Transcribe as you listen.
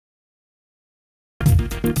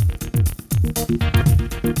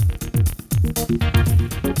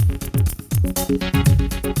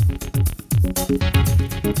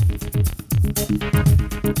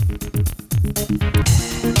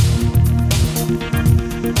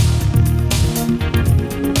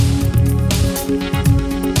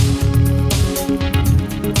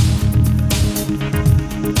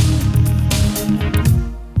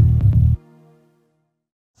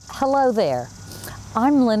Hello there.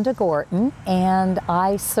 I'm Linda Gorton, and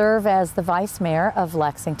I serve as the Vice Mayor of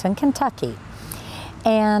Lexington, Kentucky.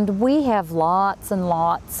 And we have lots and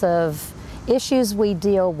lots of issues we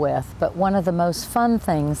deal with, but one of the most fun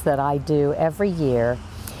things that I do every year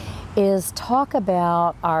is talk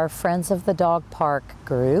about our Friends of the Dog Park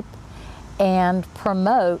group and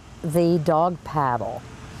promote the dog paddle.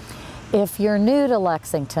 If you're new to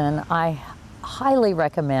Lexington, I highly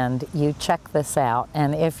recommend you check this out.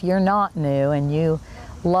 And if you're not new and you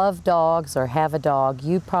love dogs or have a dog,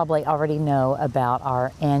 you probably already know about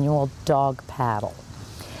our annual dog paddle.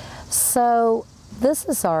 So this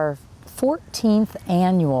is our 14th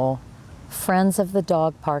annual Friends of the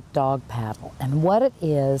Dog Park dog paddle. And what it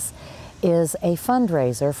is a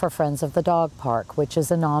fundraiser for Friends of the Dog Park, which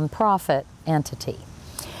is a nonprofit entity.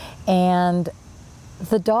 And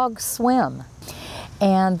the dogs swim.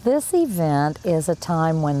 And this event is a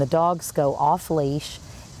time when the dogs go off leash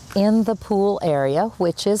in the pool area,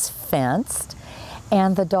 which is fenced,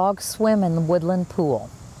 and the dogs swim in the woodland pool.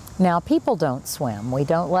 Now, people don't swim. We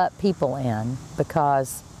don't let people in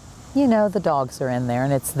because, you know, the dogs are in there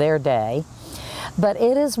and it's their day. But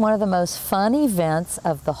it is one of the most fun events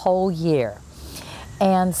of the whole year.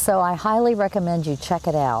 And so I highly recommend you check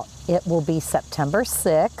it out. It will be September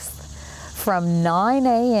 6th. From 9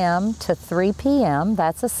 a.m. to 3 p.m.,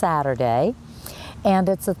 that's a Saturday, and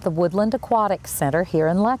it's at the Woodland Aquatic Center here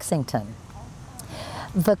in Lexington.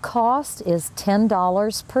 The cost is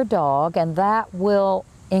 $10 per dog, and that will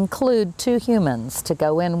include 2 humans to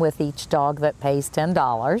go in with each dog that pays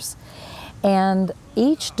 $10. And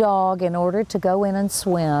each dog, in order to go in and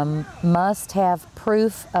swim, must have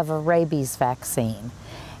proof of a rabies vaccine.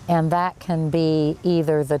 And that can be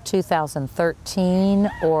either the 2013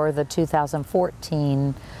 or the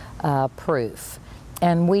 2014 proof.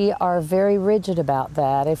 And we are very rigid about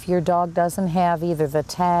that. If your dog doesn't have either the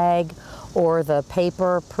tag or the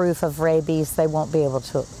paper proof of rabies, they won't be able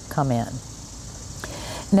to come in.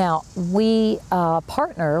 Now, we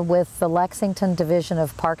partner with the Lexington Division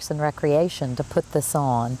of Parks and Recreation to put this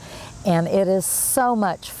on, and it is so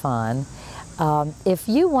much fun. If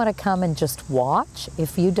you want to come and just watch,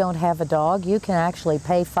 if you don't have a dog, you can actually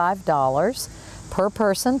pay $5 per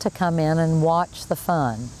person to come in and watch the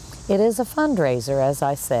fun. It is a fundraiser, as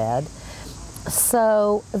I said.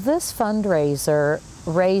 So this fundraiser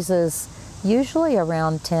raises usually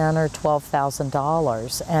around $10,000 or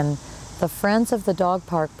 $12,000, and the Friends of the Dog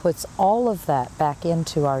Park puts all of that back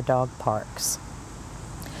into our dog parks.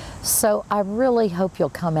 So I really hope you'll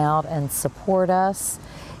come out and support us.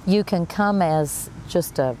 You can come as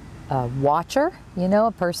just a watcher, you know,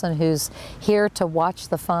 a person who's here to watch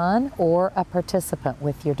the fun, or a participant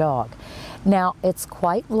with your dog. Now, it's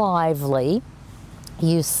quite lively.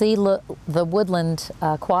 You see the Woodland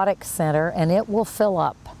Aquatic Center, and it will fill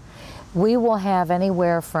up. We will have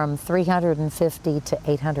anywhere from 350 to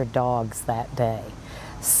 800 dogs that day.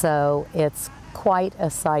 So it's quite a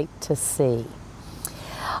sight to see.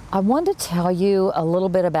 I want to tell you a little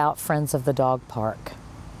bit about Friends of the Dog Park.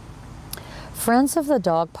 Friends of the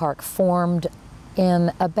Dog Park formed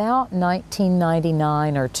in about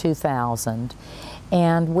 1999 or 2000,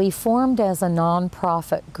 and we formed as a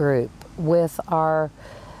nonprofit group with our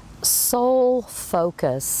sole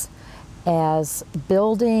focus as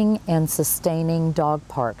building and sustaining dog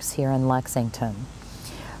parks here in Lexington.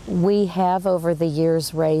 We have over the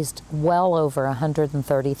years raised well over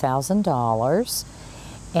 $130,000,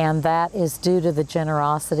 and that is due to the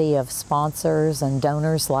generosity of sponsors and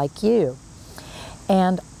donors like you.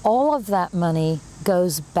 And all of that money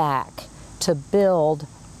goes back to build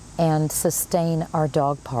and sustain our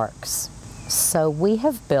dog parks. So we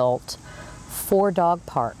have built 4 dog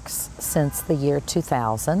parks since the year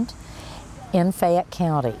 2000 in Fayette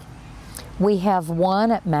County. We have one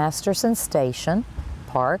at Masterson Station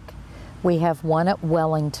Park. We have one at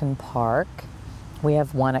Wellington Park. We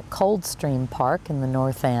have one at Coldstream Park in the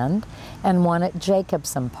North End, and one at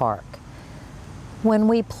Jacobson Park. When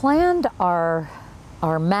we planned our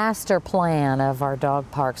master plan of our dog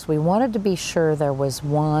parks, we wanted to be sure there was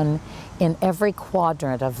one in every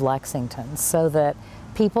quadrant of Lexington, so that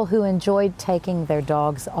people who enjoyed taking their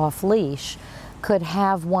dogs off leash could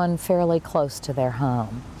have one fairly close to their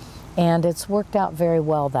home. And it's worked out very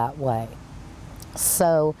well that way.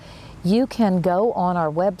 So you can go on our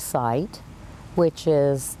website, which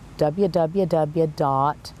is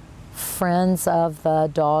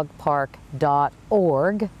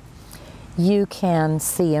www.friendsofthedogpark.org. You can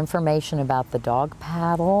see information about the dog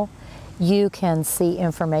paddle. You can see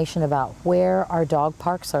information about where our dog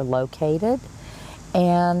parks are located.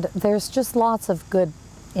 And there's just lots of good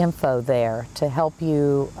info there to help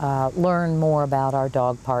you learn more about our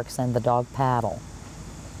dog parks and the dog paddle.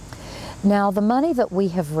 Now, the money that we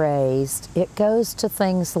have raised, it goes to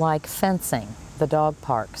things like fencing the dog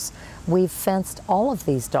parks. We've fenced all of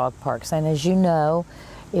these dog parks, and as you know,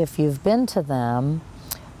 if you've been to them,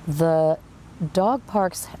 the dog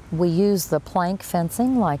parks, we use the plank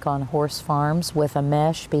fencing like on horse farms with a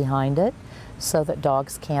mesh behind it so that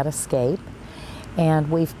dogs can't escape.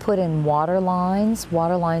 And we've put in water lines.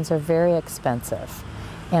 Water lines are very expensive.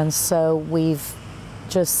 And so we've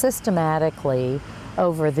just systematically,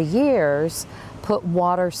 over the years, put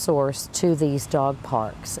water source to these dog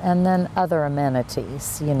parks, and then other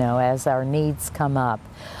amenities, you know, as our needs come up.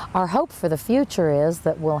 Our hope for the future is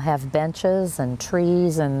that we'll have benches and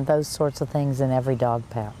trees and those sorts of things in every dog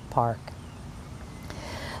park.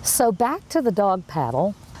 So back to the dog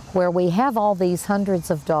paddle, where we have all these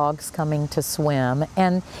hundreds of dogs coming to swim.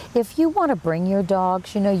 And if you want to bring your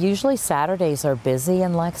dogs, you know, usually Saturdays are busy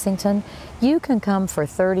in Lexington. You can come for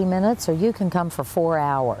 30 minutes or you can come for 4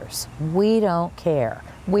 hours. We don't care.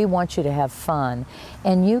 We want you to have fun.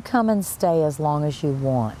 And you come and stay as long as you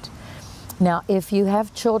want. Now, if you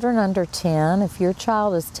have children under 10, if your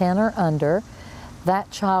child is 10 or under,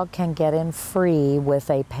 that child can get in free with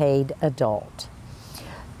a paid adult.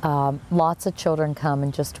 Lots of children come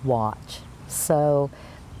and just watch. So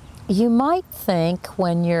you might think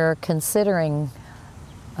when you're considering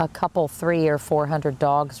a couple 300 or 400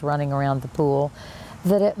 dogs running around the pool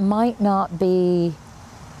that it might not be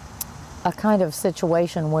a kind of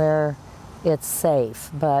situation where it's safe,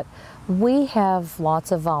 but we have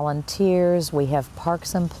lots of volunteers, we have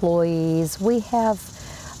parks employees, we have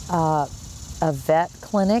a vet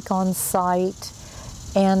clinic on site,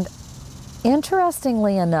 and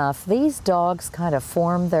interestingly enough, these dogs kind of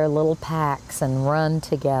form their little packs and run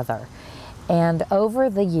together. And over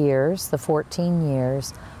the years, the 14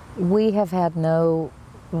 years, we have had no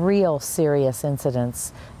real serious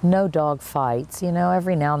incidents, no dog fights. You know,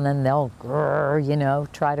 every now and then they'll grrr, you know,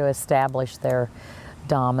 try to establish their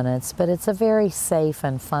dominance, but it's a very safe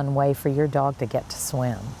and fun way for your dog to get to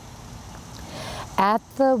swim. At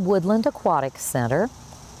the Woodland Aquatic Center,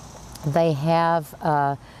 they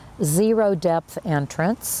have zero depth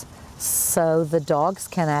entrance, so the dogs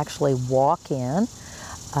can actually walk in.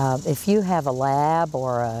 If you have a lab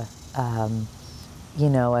or a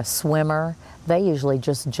swimmer, they usually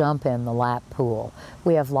just jump in the lap pool.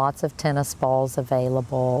 We have lots of tennis balls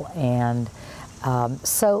available, and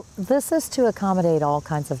so this is to accommodate all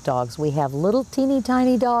kinds of dogs. We have little teeny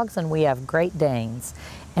tiny dogs, and we have Great Danes,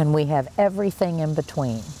 and we have everything in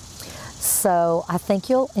between. So I think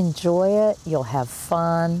you'll enjoy it, you'll have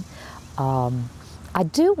fun. I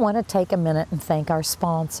do want to take a minute and thank our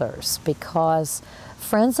sponsors, because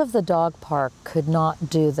Friends of the Dog Park could not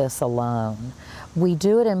do this alone. We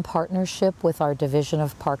do it in partnership with our Division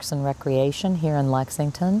of Parks and Recreation here in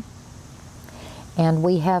Lexington, and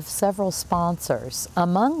we have several sponsors.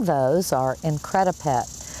 Among those are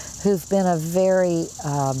Incredipet, who've been a very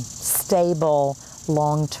stable,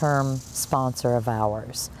 long-term sponsor of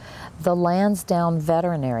ours. The Lansdowne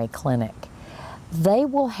Veterinary Clinic. They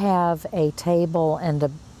will have a table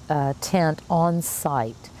and a tent on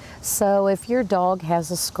site. So if your dog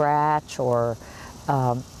has a scratch or,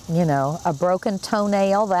 you know, a broken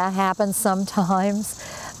toenail, that happens sometimes,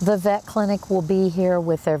 the vet clinic will be here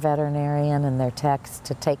with their veterinarian and their techs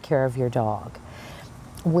to take care of your dog.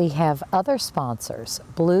 We have other sponsors: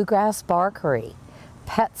 Bluegrass Barkery,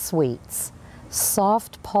 Pet Sweets,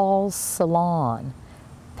 Soft Paws Salon,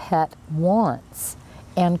 Pet Wants,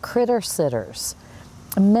 and Critter Sitters.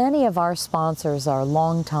 Many of our sponsors are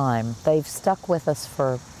long time. They've stuck with us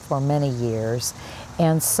for many years,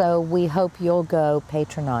 and so we hope you'll go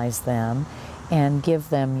patronize them and give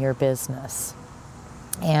them your business.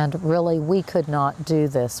 And really, we could not do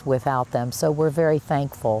this without them, so we're very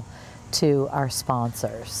thankful to our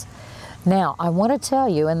sponsors. Now, I want to tell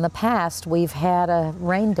you, in the past, we've had a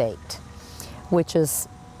rain date, which is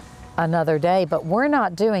another day, but we're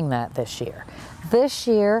not doing that this year. This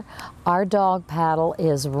year, our dog paddle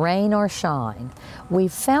is rain or shine.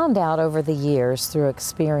 We've found out over the years through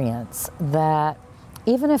experience that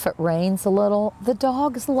even if it rains a little, the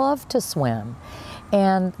dogs love to swim.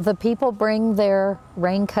 And the people bring their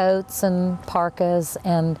raincoats and parkas,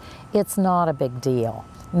 and it's not a big deal.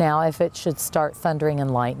 Now, if it should start thundering and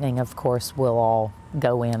lightning, of course, we'll all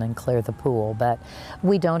go in and clear the pool. But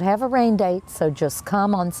we don't have a rain date, so just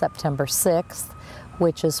come on September 6th,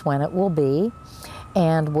 which is when it will be.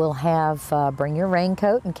 And we'll have, bring your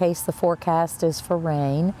raincoat in case the forecast is for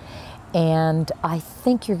rain. And I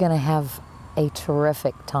think you're going to have a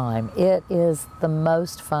terrific time. It is the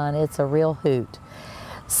most fun. It's a real hoot.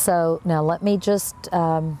 So now let me just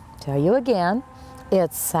tell you again,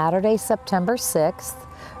 it's Saturday, September 6th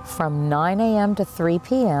from 9 a.m. to 3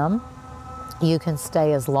 p.m. You can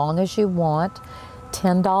stay as long as you want,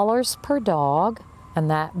 $10 per dog, and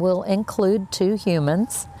that will include 2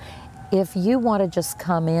 humans. If you want to just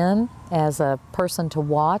come in as a person to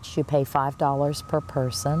watch, you pay $5 per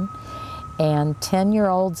person. And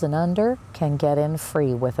 10-year-olds and under can get in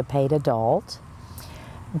free with a paid adult.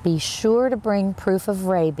 Be sure to bring proof of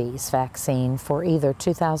rabies vaccine for either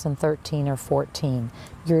 2013 or 14.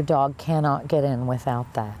 Your dog cannot get in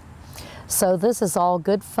without that. So this is all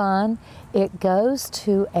good fun. It goes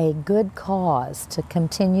to a good cause to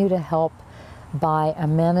continue to help buy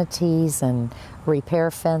amenities and repair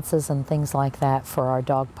fences and things like that for our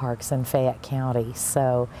dog parks in Fayette County.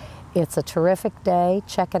 So it's a terrific day.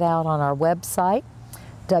 Check it out on our website,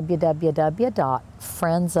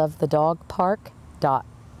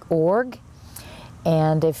 www.friendsofthedogpark.org.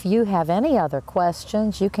 And if you have any other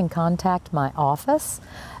questions, you can contact my office.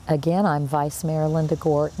 Again, I'm Vice Mayor Linda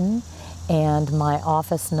Gorton, and my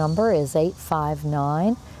office number is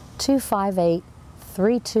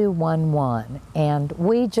 859-258-3211. And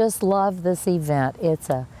we just love this event. It's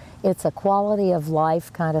a quality of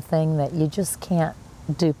life kind of thing that you just can't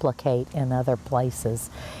duplicate in other places.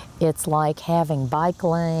 It's like having bike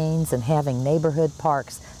lanes and having neighborhood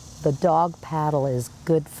parks. The dog paddle is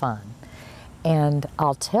good fun. And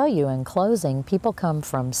I'll tell you in closing, people come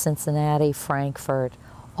from Cincinnati, Frankfort,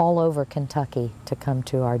 all over Kentucky to come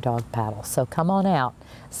to our dog paddle. So come on out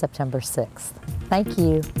September 6th. Thank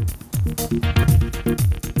you.